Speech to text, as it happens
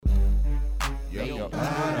Yo.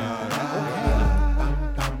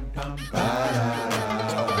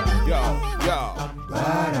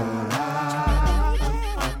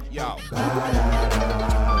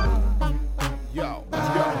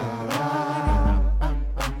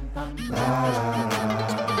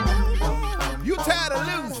 You tired of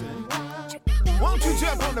losing? Won't you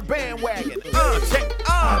jump on the bandwagon?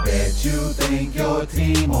 I bet you think your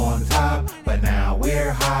team on top, but now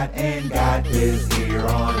we're hot and got this here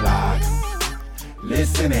on lock.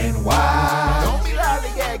 Listen and watch. Don't be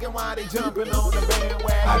lollygagging while they jumping on the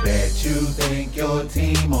bandwagon. I bet you think your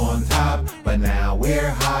team on top, but now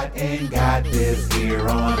we're hot and got this here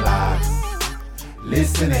on lock.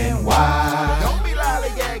 Listen and watch. Don't be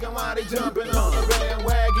lollygagging while they jumping on the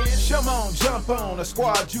bandwagon. Come on, jump on a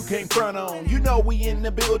squad you can't front on. You know we in the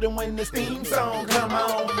building when this theme song come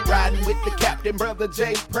on. Riding with the captain, brother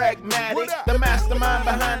Jay Pragmatic, the mastermind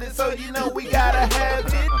behind it, so you know we gotta have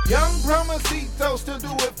it. Young Promosito still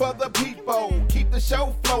do it for the people. Keep the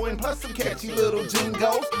show flowing, plus some catchy little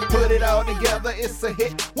jingles. Put it all together, it's a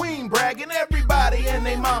hit. We ain't bragging, everybody and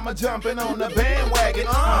they mama jumping on the bandwagon.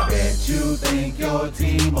 I bet you think your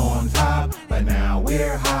team on top, but now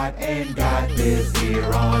we're hot and got this here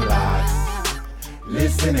on lock.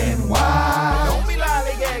 Listen and watch. Don't be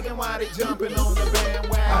lollygagging while they jumping on the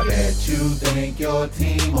bandwagon. I bet you think your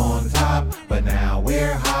team on top, but now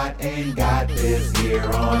we're hot and got this here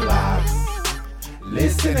on lock.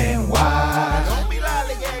 Listen and watch. Don't be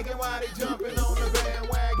lollygagging while they jumping on the bandwagon.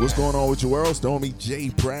 What's going on with your world? Stormy J.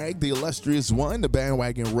 Bragg, the illustrious one, the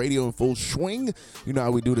bandwagon radio in full swing. You know how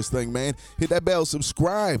we do this thing, man. Hit that bell,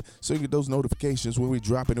 subscribe, so you get those notifications when we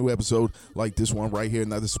drop a new episode like this one right here,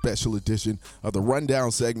 another special edition of the Rundown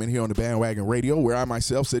segment here on the Bandwagon Radio, where I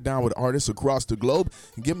myself sit down with artists across the globe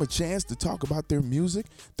and give them a chance to talk about their music,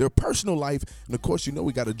 their personal life, and of course, you know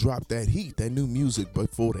we got to drop that heat, that new music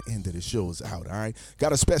before the end of the show is out, all right?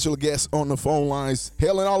 Got a special guest on the phone lines,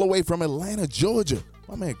 hailing all the way from Atlanta, Georgia.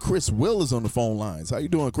 My man Chris Will is on the phone lines. How you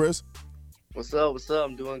doing, Chris? What's up?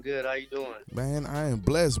 I'm doing good. How you doing? Man, I am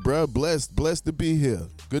blessed, bro. Blessed to be here.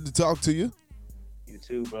 Good to talk to you. You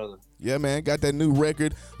too, brother. Yeah, man. Got that new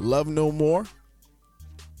record, Love No More.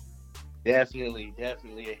 Definitely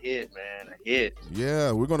a hit, man. A hit.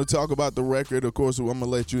 Yeah, we're going to talk about the record. Of course, I'm going to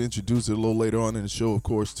let you introduce it a little later on in the show, of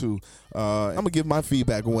course, too. I'm going to give my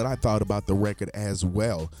feedback on what I thought about the record as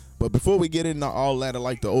well. But before we get into all that, I'd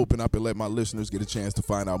like to open up and let my listeners get a chance to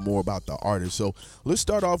find out more about the artist. So let's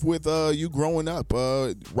start off with you growing up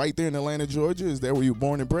right there in Atlanta, Georgia. Is that where you were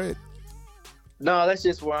born and bred? No, that's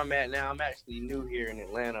just where I'm at now. I'm actually new here in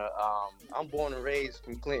Atlanta. I'm born and raised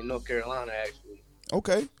from Clinton, North Carolina, actually.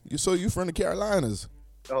 Okay. So you from the Carolinas?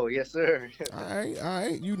 Oh, yes, sir. All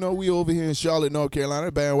right. You know we over here in Charlotte, North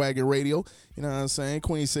Carolina, Bandwagon Radio. You know what I'm saying?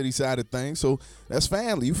 Queen City side of things. So that's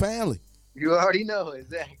family. You family. You already know,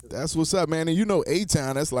 exactly. That's what's up, man. And you know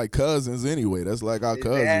A-Town, that's like cousins anyway. That's like our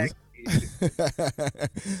cousins.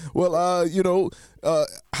 Well,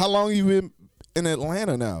 how long you been in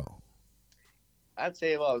Atlanta now? I'd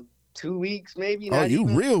say about 2 weeks, maybe. Oh, you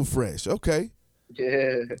real fresh. Okay.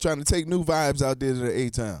 Yeah. Trying to take new vibes out there to the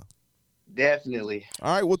A-Town. Definitely.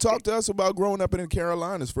 All right, well, talk to us about growing up in the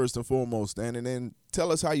Carolinas first and foremost, Dan, and then tell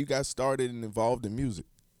us how you got started and involved in music.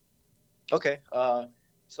 Okay.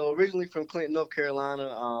 So originally from Clinton, North Carolina,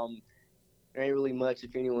 there ain't really much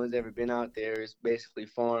if anyone's ever been out there. It's basically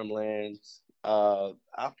farmlands. I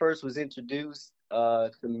first was introduced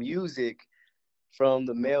to music from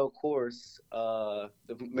the male chorus, the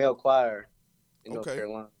male choir in North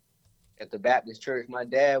Carolina at the Baptist church. My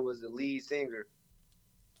dad was the lead singer.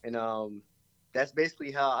 And that's basically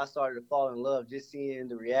how I started to fall in love, just seeing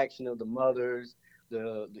the reaction of the mothers,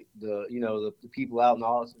 the people out in the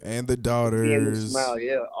house. And the daughters. The smile,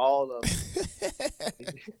 yeah, all of them.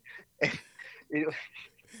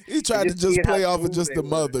 He tried to just play off of just the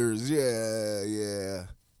mothers. Yeah.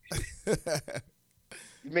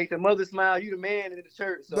 You make the mother smile, you the man in the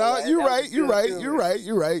church. So no, you're right.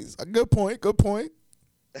 Good point.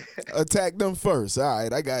 Attack them first. All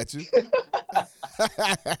right, I got you.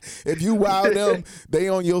 If you wow them, they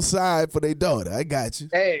on your side for their daughter. I got you.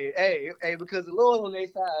 Hey, because the Lord on their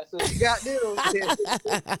side, so you got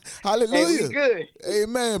them. Hallelujah. Hey, we good.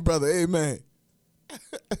 Amen, brother. Amen.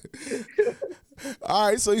 All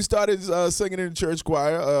right, so you started singing in the church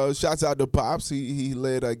choir. Shouts out to Pops. He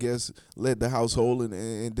led the household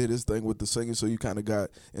and did his thing with the singing, so you kind of got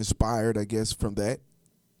inspired, I guess, from that.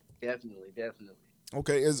 Definitely.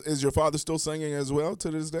 Okay, is your father still singing as well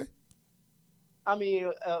to this day? I mean,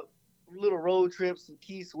 little road trips and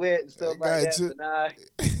Key Sweat and stuff like that. But nah,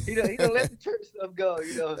 he don't let the church stuff go,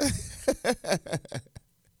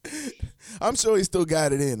 I'm sure he still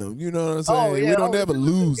got it in him. You know what I'm saying? Oh yeah, We don't ever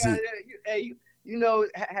lose guy, it. Hey, you know,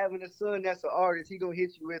 having a son that's an artist, he gonna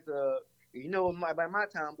hit you with you know, by my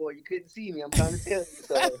time, boy, you couldn't see me. I'm trying to tell you.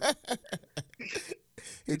 So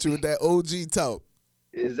Hit you with that OG talk.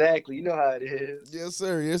 exactly, you know how it is. Yes,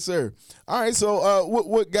 sir. Yes, sir. All right. So,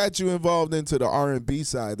 what got you involved into the R&B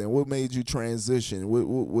side? Then, what made you transition?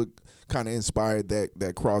 What kind of inspired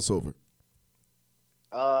that crossover?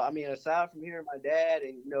 I mean, aside from hearing my dad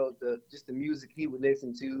and you know just the music he would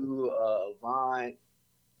listen to, Avant,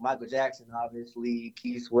 Michael Jackson, obviously,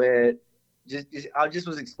 Keith Sweat, I just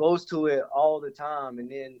was exposed to it all the time.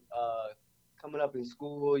 And then coming up in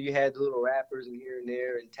school, you had the little rappers and here and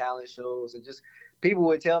there and talent shows, and just people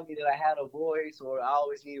would tell me that I had a voice or I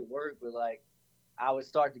always needed work, but like I would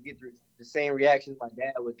start to get the same reactions my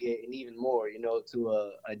dad would get, and even more, you know, to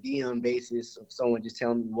a DM basis of someone just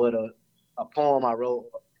telling me what a poem I wrote,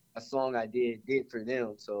 a song I did for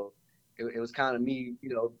them. So it was kind of me, you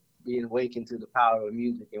know, being awakened to the power of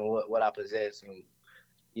music and what I possess, and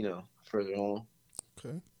you know, further on.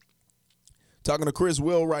 Okay. Talking to Chris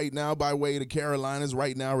Will right now by way of the Carolinas,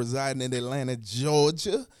 right now residing in Atlanta,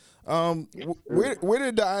 Georgia. Where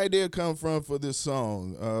did the idea come from for this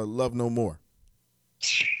song, Love No More?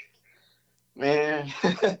 Man,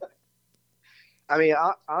 I mean,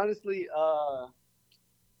 honestly,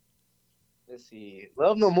 let's see.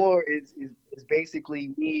 Love No More is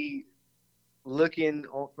basically me looking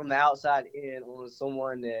from the outside in on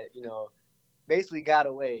someone that, you know, basically got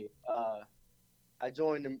away. I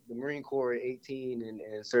joined the Marine Corps at 18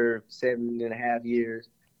 and served 7.5 years.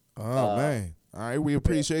 Oh, man. All right. We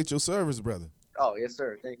appreciate your service, brother. Oh, yes,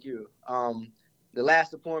 sir. Thank you. The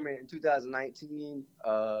last deployment in 2019,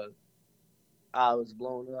 I was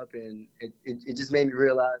blown up, and it just made me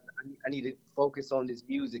realize I need to focus on this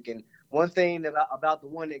music. And one thing about the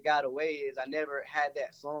one that got away is I never had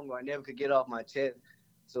that song, or I never could get it off my chest.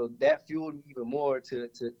 So that fueled me even more to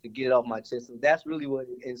get it off my chest. So that's really what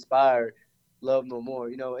inspired Love No More.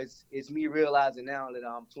 You know, it's me realizing now that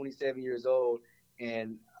I'm 27 years old,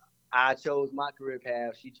 and I chose my career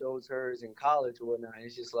path. She chose hers in college or whatnot.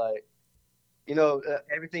 It's just like, you know,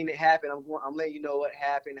 everything that happened, I'm letting you know what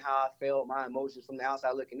happened, how I felt, my emotions from the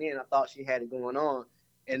outside looking in. I thought she had it going on.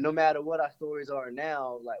 And no matter what our stories are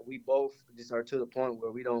now, like we both just are to the point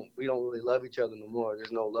where we don't really love each other no more.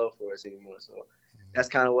 There's no love for us anymore. So that's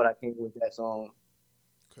kind of what I came with that song.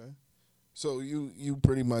 Okay. So you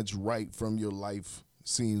pretty much write from your life.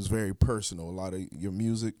 Seems very personal. A lot of your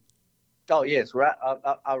music. Oh yes, right.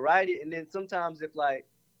 I write it, and then sometimes if like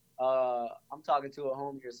I'm talking to a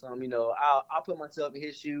homie or something, you know, I'll put myself in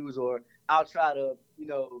his shoes, or I'll try to, you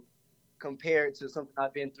know, compare it to something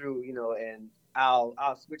I've been through, you know, and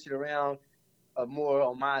I'll switch it around more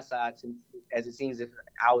on my side as it seems if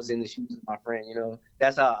I was in the shoes of my friend, you know.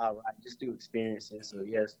 That's how I write, just through experiences. So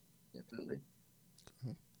yes, definitely.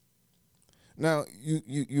 Now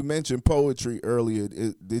you mentioned poetry earlier.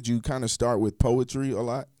 Did you kind of start with poetry a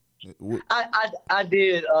lot? I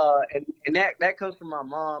did, and that comes from my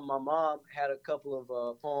mom. My mom had a couple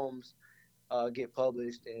of poems get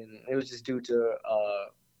published, and it was just due to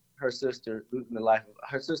her sister losing her life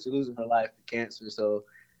to cancer. So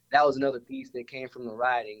that was another piece that came from the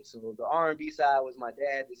writing. So the R&B side was my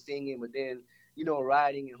dad, the singing, but then, you know,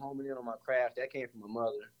 writing and homing in on my craft, that came from my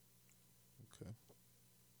mother. Okay.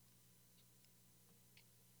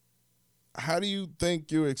 How do you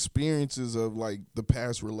think your experiences of like the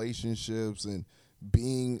past relationships and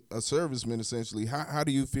being a serviceman essentially, how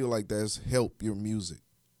do you feel like that's helped your music?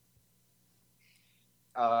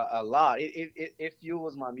 A lot. It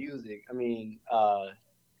fuels my music. I mean,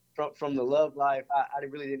 from the love life, I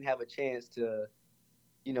really didn't have a chance to,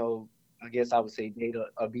 you know, I guess I would say date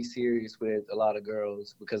or be serious with a lot of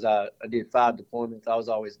girls because I did 5 deployments. I was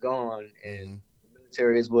always gone, and the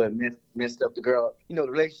military is what messed up the girl, you know,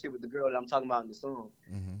 the relationship with the girl that I'm talking about in the song.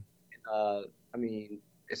 And, I mean,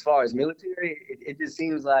 as far as military, it just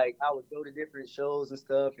seems like I would go to different shows and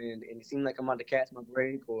stuff, and it seemed like I'm about to catch my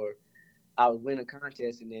break, or I would win a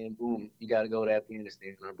contest, and then boom, you got to go to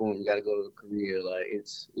Afghanistan, or boom, you got to go to Korea. Like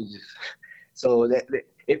it's just so that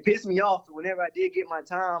it pissed me off. So whenever I did get my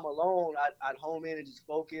time alone, I'd home in and just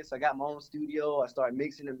focus. I got my own studio. I started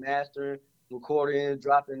mixing and mastering, recording,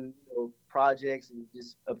 dropping, you know, projects, and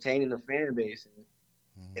just obtaining a fan base.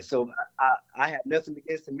 And so I had nothing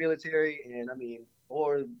against the military, and I mean,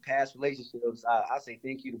 or past relationships. I say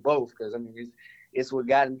thank you to both because I mean it's what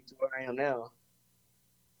got me to where I am now.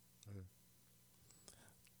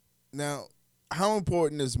 Now, how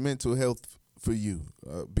important is mental health for you?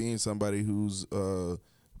 Being somebody who's a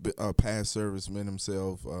past serviceman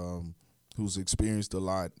himself, who's experienced a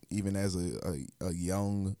lot, even as a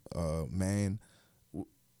young man,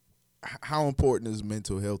 how important is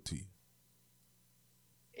mental health to you?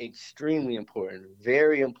 Extremely important,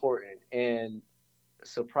 very important, and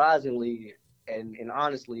surprisingly and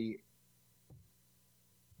honestly,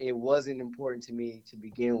 it wasn't important to me to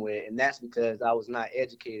begin with, and that's because I was not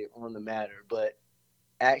educated on the matter. But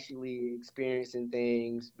actually experiencing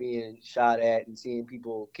things, being shot at, and seeing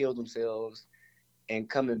people kill themselves, and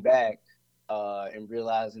coming back and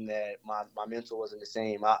realizing that my mental wasn't the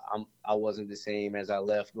same. I wasn't the same as I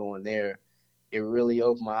left going there. It really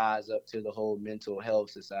opened my eyes up to the whole mental health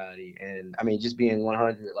society. And I mean, just being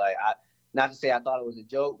 100, like, not to say I thought it was a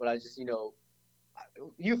joke, but I just,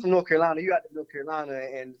 you from North Carolina, you out to North Carolina,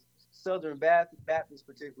 and Southern Baptists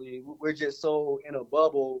particularly, we're just so in a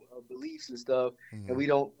bubble of beliefs and stuff, and we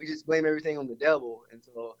just blame everything on the devil. And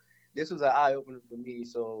so this was an eye opener for me.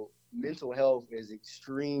 So mental health is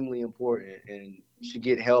extremely important, and you should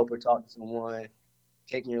get help or talk to someone.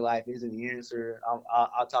 Taking your life isn't the answer.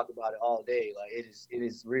 I'll talk about it all day. Like, it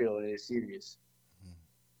is real and it's serious.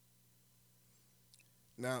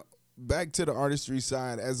 Now, back to the artistry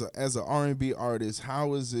side, as an R&B artist,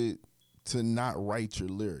 how is it to not write your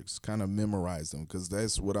lyrics, kind of memorize them? Because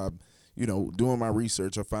that's what I, doing my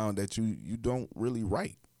research, I found that you don't really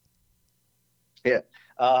write. Yeah,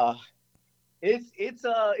 it's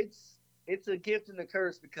a gift and a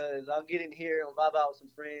curse, because I'll get in here and vibe out with some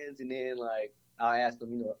friends, and then like I'll ask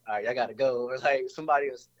them, all right, I gotta go, or like somebody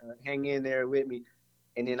will hang in there with me,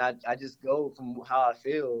 and then I just go from how I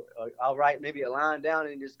feel. I'll write maybe a line down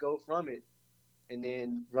and just go from it, and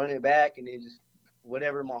then run it back, and then just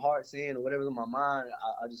whatever my heart's saying or whatever's in my mind,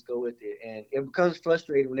 I'll just go with it. And it becomes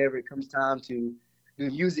frustrating whenever it comes time to do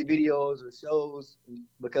music videos or shows,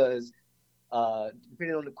 because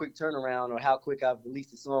depending on the quick turnaround or how quick I've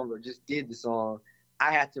released the song or just did the song,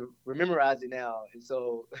 I have to memorize it now. And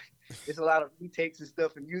so it's a lot of retakes and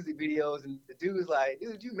stuff in music videos, and the dude's like,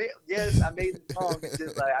 dude, yes, I made the song. It's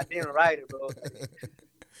just like, I didn't write it, bro.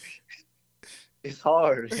 It's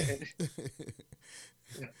hard.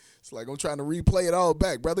 It's like I'm trying to replay it all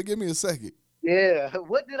back, brother. Give me a second. Yeah.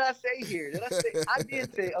 What did I say here? I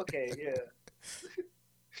did say, okay, yeah.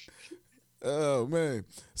 Oh, man.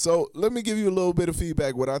 So let me give you a little bit of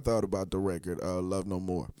feedback what I thought about the record, Love No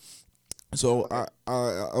More. So okay.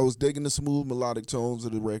 I was digging the smooth melodic tones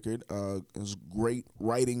of the record. It was great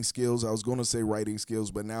writing skills. I was going to say writing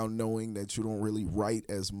skills, but now knowing that you don't really write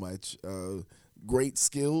as much, great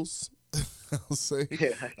skills, I'll say.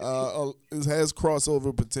 Yeah. It has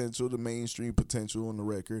crossover potential, the mainstream potential on the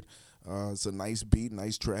record. It's a nice beat,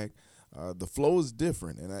 nice track. The flow is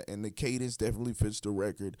different, and the cadence definitely fits the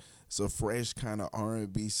record. It's a fresh kind of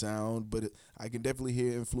R&B sound, but I can definitely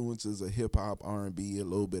hear influences of hip-hop, R&B, a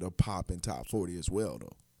little bit of pop and top 40 as well,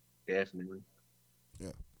 though. Definitely.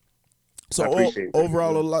 Yeah. So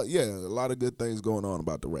overall, a lot of good things going on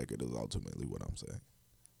about the record is ultimately what I'm saying.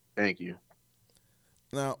 Thank you.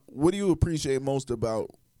 Now, what do you appreciate most about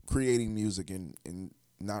creating music and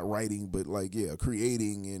not writing, but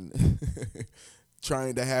creating and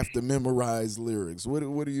trying to have to memorize lyrics? What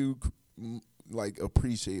do you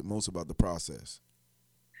appreciate most about the process?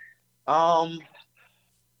 The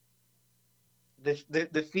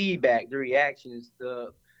feedback, the reactions,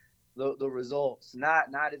 the results, not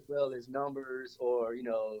as well as numbers or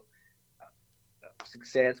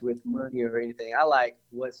success with money or anything. I like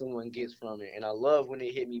what someone gets from it, and I love when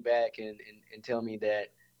they hit me back and tell me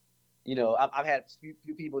that, I've had a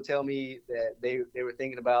few people tell me that they were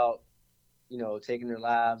thinking about taking their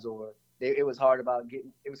lives, or it was hard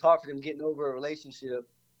for them getting over a relationship,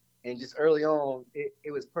 and just early on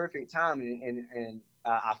it was perfect timing, and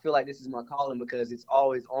I feel like this is my calling, because it's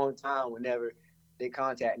always on time whenever they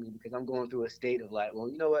contact me, because I'm going through a state of like, well,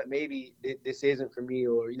 you know what, maybe this isn't for me,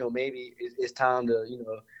 or maybe it's time to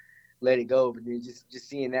let it go. But then just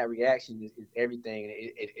seeing that reaction is everything,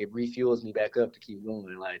 and it refuels me back up to keep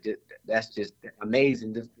going. Like, that's just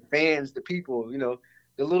amazing. The fans, the people,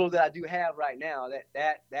 the little that I do have right now,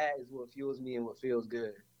 that is what fuels me and what feels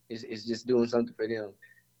good. Is just doing something for them,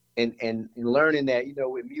 and learning that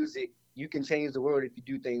with music you can change the world if you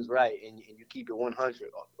do things right, and you keep it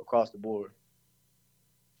 100 across the board.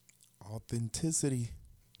 Authenticity,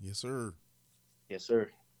 yes sir. Yes sir.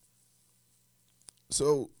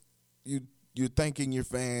 So you're thanking your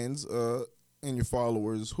fans and your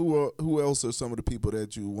followers. Who else are some of the people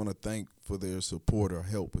that you want to thank for their support or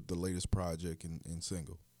help with the latest project and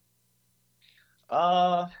single?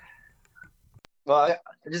 Well, I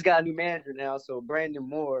just got a new manager now, so Brandon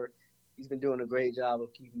Moore, he's been doing a great job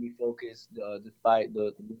of keeping me focused despite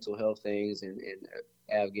the mental health things and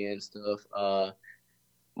Afghan stuff.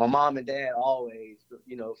 my mom and dad always,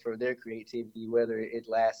 for their creativity, whether it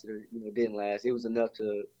lasted or didn't last, it was enough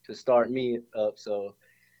to start me up. So,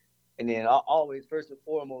 and then always first and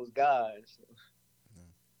foremost, God.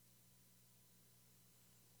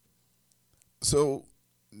 So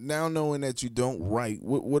now knowing that you don't write,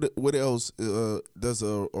 what else does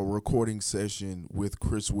a recording session with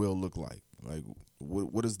Chris Will look like? Like,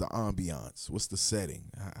 what is the ambiance? What's the setting?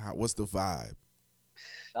 What's the vibe?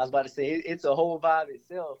 I was about to say it's a whole vibe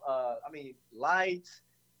itself. I mean, lights.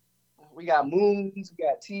 We got moons. We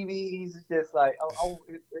got TVs. It's just like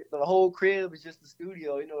the whole crib is just the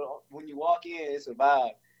studio. When you walk in, it's a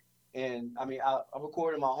vibe. And I mean, I'm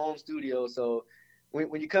recording in my home studio, so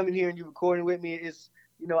when you come in here and you're recording with me, it's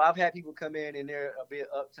I've had people come in and they're a bit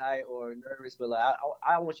uptight or nervous, but like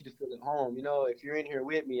I want you to feel at home. If you're in here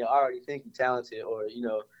with me, I already think you're talented, or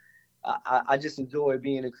I just enjoy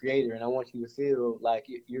being a creator, and I want you to feel like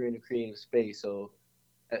you're in a creative space. So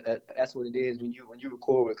that's what it is when you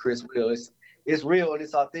record with Chris Will. It's real and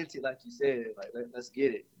it's authentic, like you said. Like let's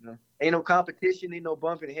get it. Ain't no competition, ain't no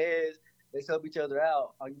bumping heads. Let's help each other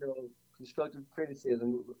out. Constructive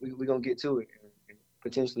criticism. We're gonna get to it and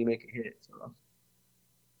potentially make a hit. So.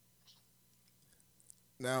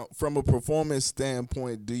 Now, from a performance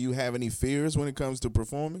standpoint, do you have any fears when it comes to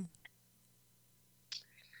performing?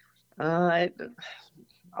 I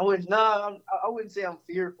wouldn't say I'm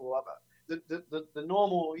fearful. The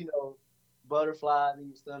normal, butterflies in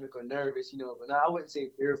your stomach or nervous, but no, I wouldn't say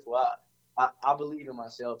fearful. I believe in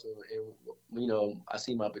myself, and I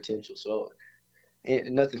see my potential. So,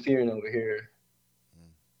 ain't nothing fearing over here.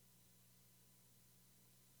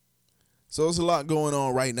 So there's a lot going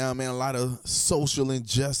on right now, man. A lot of social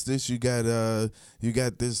injustice. You got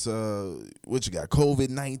this what you got?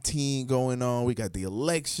 COVID-19 going on. We got the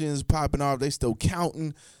elections popping off. They still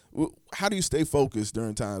counting. How do you stay focused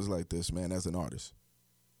during times like this, man, as an artist?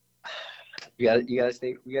 You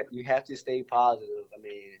have to stay positive. I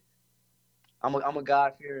mean, I'm a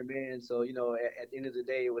God-fearing man, so at the end of the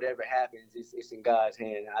day, whatever happens, it's in God's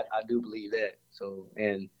hand. I do believe that. So,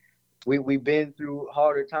 and we've been through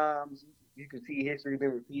harder times. You can see history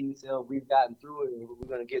been repeating itself. We've gotten through it, and we're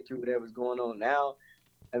going to get through whatever's going on now.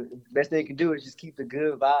 And the best thing you can do is just keep the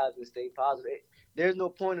good vibes and stay positive. There's no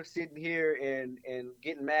point of sitting here and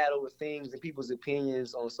getting mad over things and people's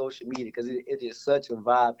opinions on social media, because it is such a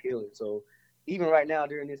vibe killer. So even right now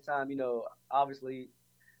during this time, obviously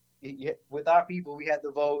with our people, we have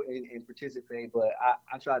to vote and participate. But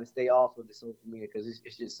I try to stay off of the social media because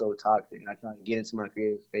it's just so toxic. And I try to get into my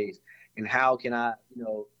creative space. And how can I,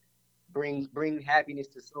 bring happiness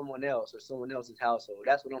to someone else or someone else's household?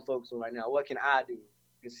 That's what I'm focused on right now. What can I do?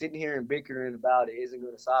 Because sitting here and bickering about it isn't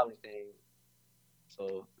going to solve anything.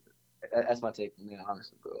 So that's my take on that,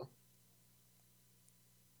 honestly, bro.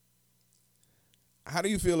 How do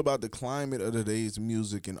you feel about the climate of today's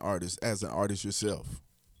music and artists as an artist yourself?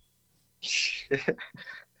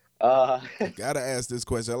 Gotta ask this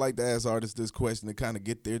question. I like to ask artists this question to kind of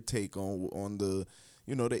get their take on the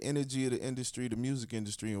the energy of the industry, the music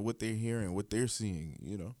industry, and what they're hearing, what they're seeing.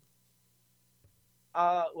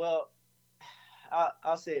 Well,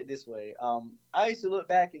 I'll say it this way. I used to look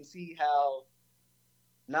back and see how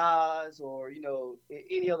Nas or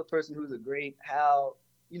any other person who's a great, how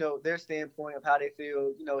their standpoint of how they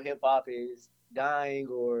feel hip hop is dying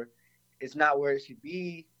or it's not where it should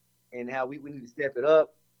be, and how we need to step it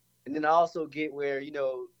up. And then I also get where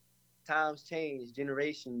times change,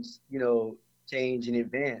 generations change and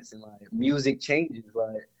advance, and like music changes.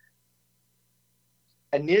 Like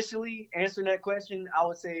initially answering that question, I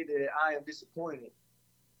would say that I am disappointed.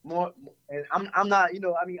 More, and I'm not,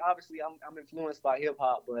 obviously I'm influenced by hip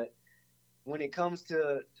hop, but when it comes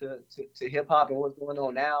to hip hop and what's going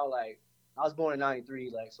on now, like I was born in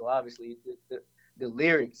 '93, like so obviously the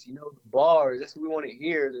lyrics, the bars, that's what we want to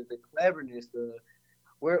hear, the cleverness,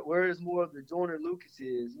 where is more of the Joyner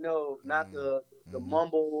Lucases, not the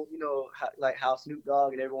mumble, like how Snoop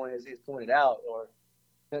Dogg and everyone has pointed out, or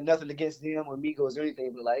nothing against them or Migos or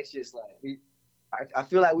anything, but like it's just like I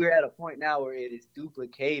feel like we're at a point now where it is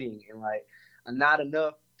duplicating, and like not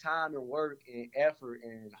enough time and work and effort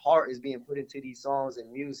and heart is being put into these songs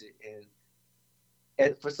and music.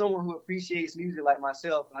 And for someone who appreciates music like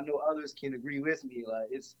myself, I know others can agree with me. Like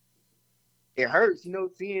it hurts,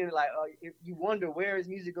 seeing like if you wonder where is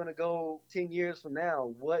music gonna go 10 years from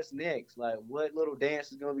now? What's next? Like what little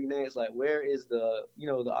dance is gonna be next? Like where is the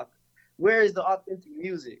where is the authentic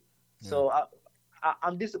music? Yeah. So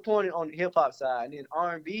I'm disappointed on the hip hop side, and then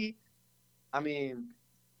R&B. I mean,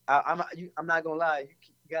 I'm not gonna lie,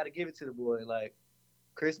 you got to give it to the boy. Like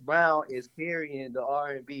Chris Brown is carrying the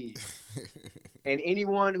R&B. And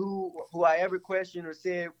anyone who I ever questioned or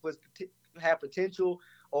said had potential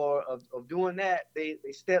or of doing that, they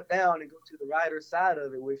step down and go to the writer side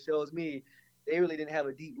of it, which shows me they really didn't have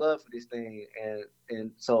a deep love for this thing.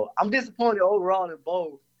 And so I'm disappointed overall in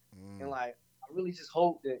both. And like I really just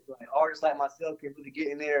hope that like artists like myself can really get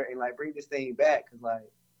in there and like bring this thing back, because like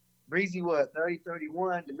Breezy, 30,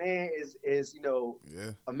 31, the man is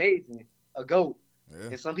amazing, a GOAT. Yeah.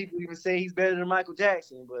 And some people even say he's better than Michael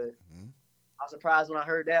Jackson, but I was surprised when I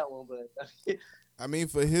heard that one. But I mean,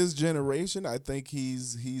 for his generation, I think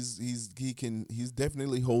he's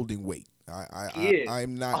definitely holding weight.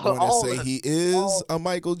 I'm not going to say he is a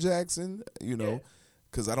Michael Jackson,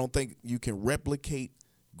 because I don't think you can replicate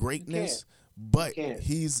greatness, but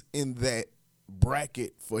he's in that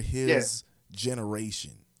bracket for his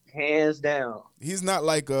generation. Hands down. He's not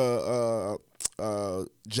like a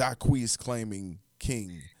Jacquees claiming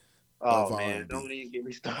king. Oh man, don't even get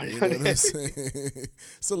me started. You know what I'm saying?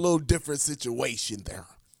 It's a little different situation there.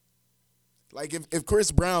 Like if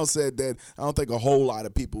Chris Brown said that, I don't think a whole lot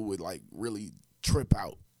of people would like really trip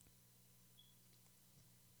out.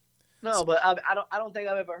 No, but I don't think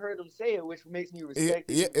I've ever heard him say it, which makes me respect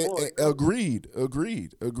it more. Agreed.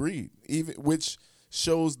 Even which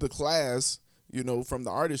shows the class, from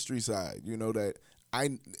the artistry side, that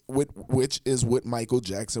which is what Michael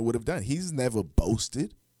Jackson would have done. He's never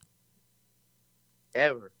boasted.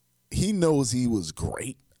 Ever. He knows he was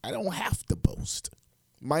great. I don't have to boast.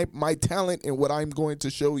 My talent and what I'm going to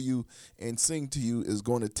show you and sing to you is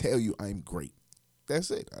going to tell you I'm great. That's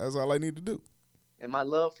it. That's all I need to do. And my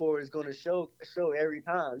love for it is going to show every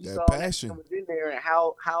time. You that saw passion that in there, and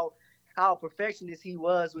how perfectionist he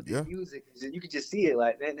was with his music. You could just see it.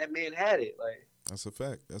 Like that man had it. Like that's a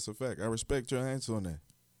fact. I respect your answer on that.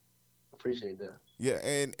 Appreciate that. Yeah,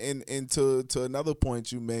 and to another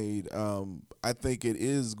point you made, I think it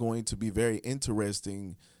is going to be very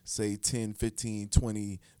interesting, say 10, 15,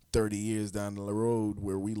 20, 30 years down the road,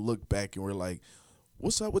 where we look back and we're like,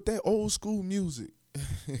 what's up with that old school music?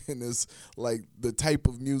 And it's like the type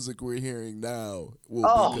of music we're hearing now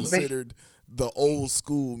will be considered the old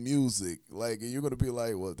school music. Like, and you're going to be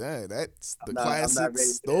like, well, dang, that's the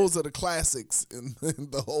classics. Those are the classics in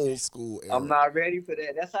the old school era. I'm not ready for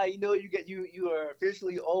that. That's how you know you are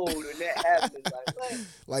officially old when that happens.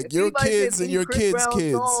 Like your kids and your kids'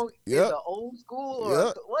 kids. Yeah. The old school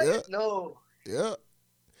or what? Yeah. No. Yeah.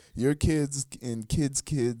 Your kids and kids'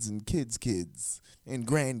 kids and kids' kids and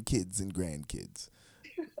grandkids and grandkids.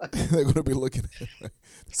 They're going to be looking at it.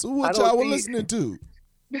 So what y'all were listening to?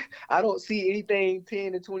 I don't see anything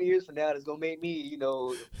 10 to 20 years from now that's going to make me,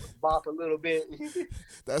 bop a little bit.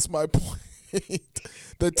 That's my point.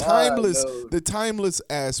 The timeless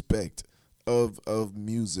aspect of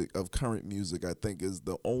music, of current music, I think is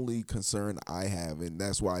the only concern I have. And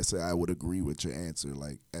that's why I say I would agree with your answer,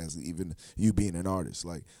 like, as even you being an artist.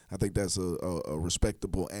 Like, I think that's a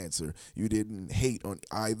respectable answer. You didn't hate on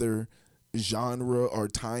either genre or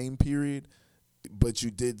time period, but you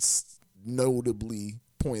did notably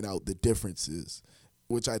point out the differences,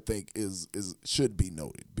 which I think is should be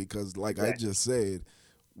noted, because like I just said,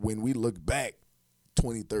 when we look back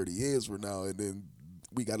 20, 30 years from now, and then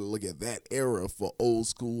we got to look at that era for old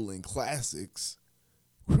school and classics.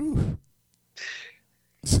 Whew.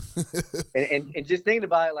 and just thinking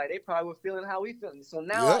about it, like they probably were feeling how we feeling. So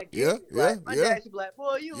now I get it. Like, my dad should be like,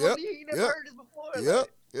 boy, you never heard this before.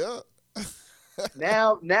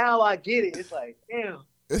 Now I get it. It's like, damn.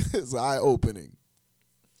 It's eye-opening.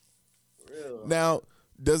 Real. Now,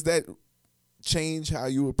 does that change how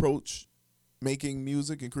you approach making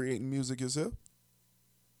music and creating music yourself?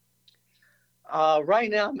 Right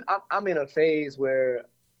now, I'm in a phase where,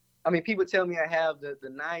 people tell me I have the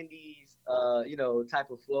 90s,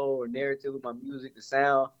 type of flow or narrative with my music, the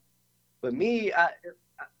sound. But me,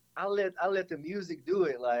 I let the music do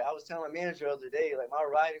it. Like I was telling my manager the other day, like my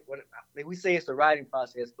writing, we say it's the writing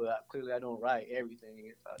process, but clearly I don't write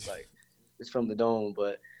everything. It's like it's from the dome.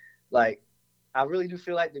 But like I really do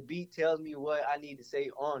feel like the beat tells me what I need to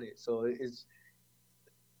say on it. So it's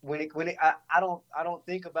I don't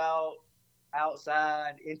think about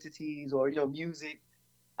outside entities or music.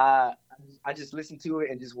 I just listen to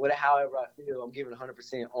it and just however I feel, I'm giving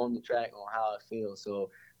 100% on the track on how I feel. So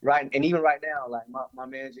even right now, like my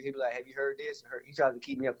manager, he'd be like, "Have you heard this?" He tries to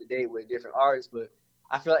keep me up to date with different artists, but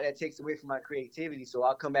I feel like that takes away from my creativity. So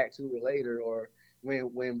I'll come back to it later. Or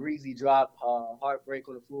when Breezy dropped "Heartbreak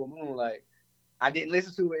on the Full Moon," like I didn't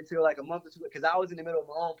listen to it until like a month or two because I was in the middle of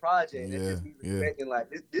my own project. And just me respecting like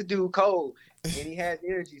this dude cold and he has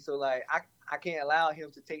energy. So like I can't allow him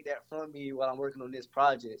to take that from me while I'm working on this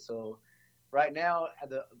project. So right now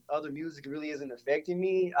the other music really isn't affecting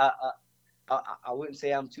me. I wouldn't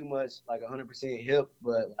say I'm too much like 100% hip,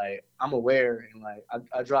 but like I'm aware and like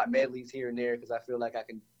I drop medleys here and there because I feel like I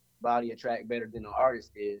can body a track better than the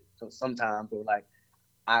artist did. So sometimes, but like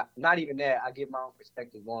not even that, I give my own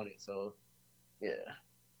perspective on it. So yeah.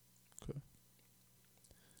 Okay.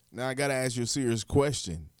 Now I gotta ask you a serious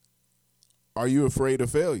question. Are you afraid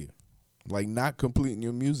of failure? Like not completing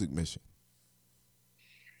your music mission?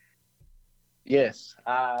 Yes,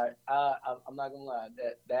 I'm not gonna lie.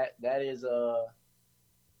 That is a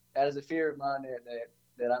fear of mine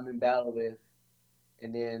that I'm in battle with,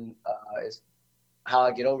 and then it's how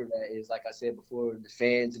I get over that is like I said before, the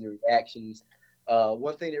fans and the reactions.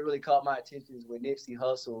 One thing that really caught my attention is when Nipsey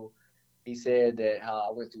Hussle, he said that how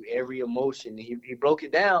I went through every emotion. He broke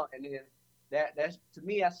it down, and then that's to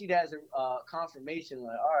me, I see that as a confirmation.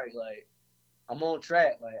 Like, all right, like I'm on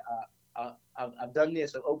track. Like I've done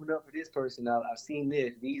this. I've opened up for this person. I've seen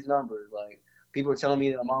these numbers. Like people are telling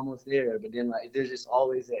me that I'm almost there, but then like there's just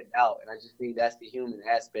always that doubt, and I just think that's the human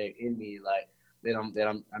aspect in me, like that I'm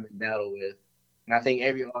in battle with. And I think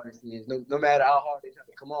every artist is, no matter how hard they try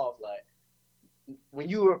to come off, like when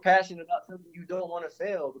you are passionate about something, you don't want to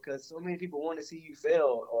fail because so many people want to see you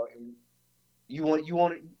fail, or you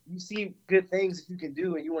see good things that you can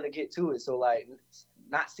do and you want to get to it. So like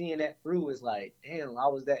not seeing that through is like, damn, I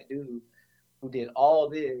was that dude who did all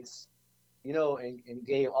this, you know, and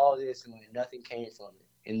gave all this, and like nothing came from it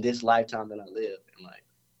in this lifetime that I live. And like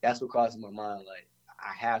that's what crosses my mind. Like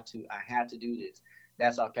I have to do this.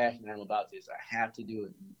 That's how passionate I am about this. I have to do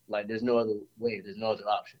it. Like there's no other way. There's no other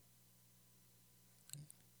option.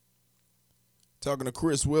 Talking to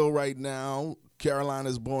Chris Will right now.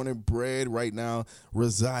 Carolina's born and bred, right now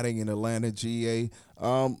residing in Atlanta, GA.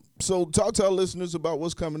 So talk to our listeners about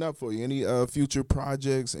what's coming up for you. Any future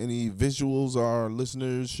projects, any visuals our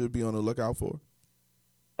listeners should be on the lookout for?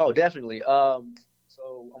 Oh, definitely. So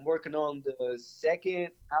I'm working on the second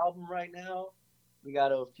album right now. We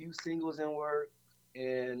got a few singles in work.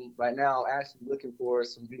 And right now I'm actually looking for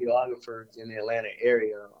some videographers in the Atlanta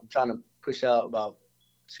area. I'm trying to push out about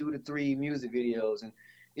 2 to 3 music videos and,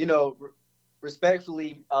 you know,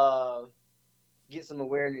 respectfully get some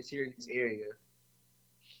awareness here in this area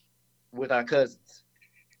with our cousins.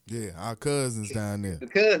 Yeah, our cousins down there. The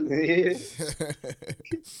cousins, yeah.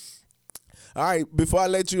 All right, before I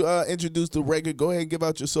let you introduce the record, go ahead and give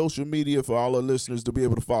out your social media for all our listeners to be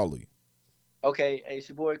able to follow you. Okay, hey, it's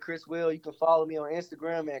your boy Chris Will. You can follow me on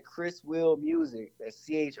Instagram at Chris Will Music. That's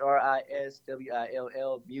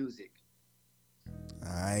ChrisWill Music.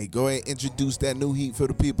 All right, go ahead and introduce that new heat for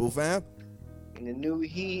the people, fam. And the new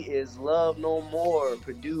heat is Love No More,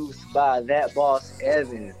 produced by That Boss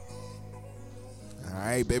Evan. All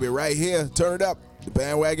right, baby, right here. Turn it up. The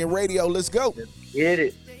Bandwagon Radio. Let's go. Let's get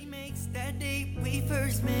it. That day we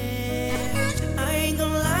first met, I ain't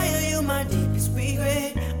gonna lie, you my deepest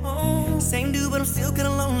regret. Oh, same dude, but I'm still kinda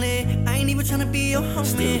lonely. I ain't even tryna be your homie.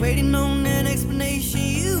 Still waiting on an explanation.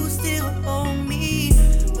 You still owe me.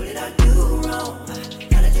 What did I do wrong?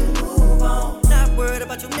 How did you move on? Not worried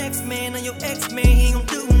about your next man or your ex-man. He ain't gon'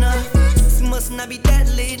 do nothing. You must not be that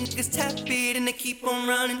lit. Niggas tap it and they keep on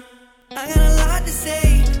running. I got a lot to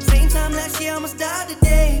say. Same time last year, I almost died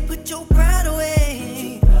today. Put your pride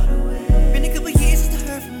away. Been a couple years since I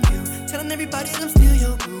heard from you, telling everybody that I'm still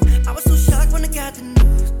your boo. I was so shocked when I got the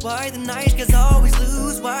news. Why the nice guys always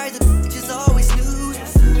lose? Why the bitches always lose?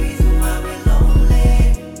 That's the reason why we're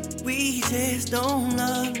lonely. We just don't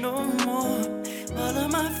love no more. All of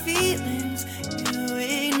my feelings you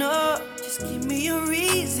ignore. Just give me a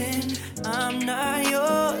reason. I'm not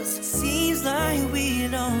yours. Seems like we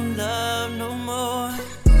don't love no more.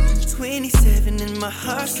 27 and my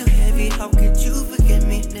heart's so heavy. How could you forget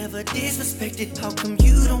me? Never disrespected. How come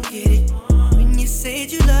you don't get it? When you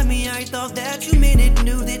said you love me, I thought that you meant it.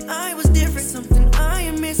 Knew that I was different. Something I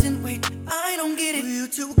am missing. Wait, I don't get it. You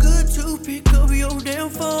too good to pick up your damn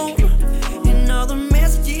phone. And all the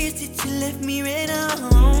messages that you left me read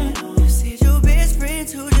on. You said your best friend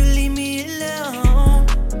told you leave me alone.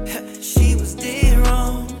 She was dead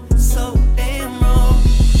wrong. So damn wrong.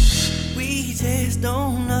 We just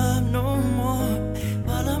don't love no more.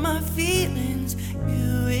 All of my feelings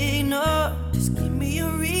you ignore. Just give me a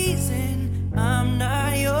reason. I'm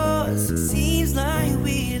not yours. Seems like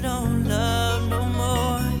we don't love no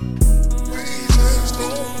more.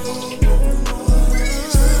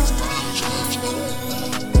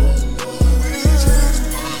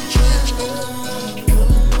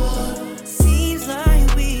 Seems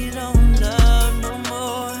like we don't love no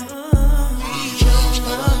more. We don't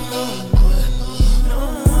love no more. No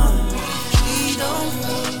more. We don't.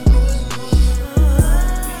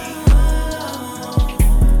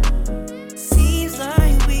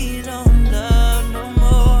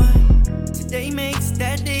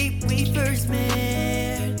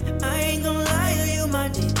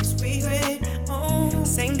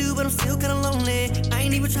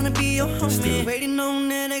 ain't even tryna be your homie. Still waiting on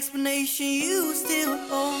that explanation, you still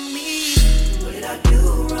owe me. What did I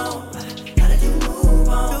do wrong? How did you move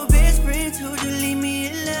on? Your best friend told you leave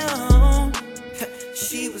me alone.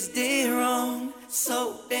 She was dead wrong,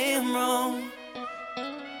 so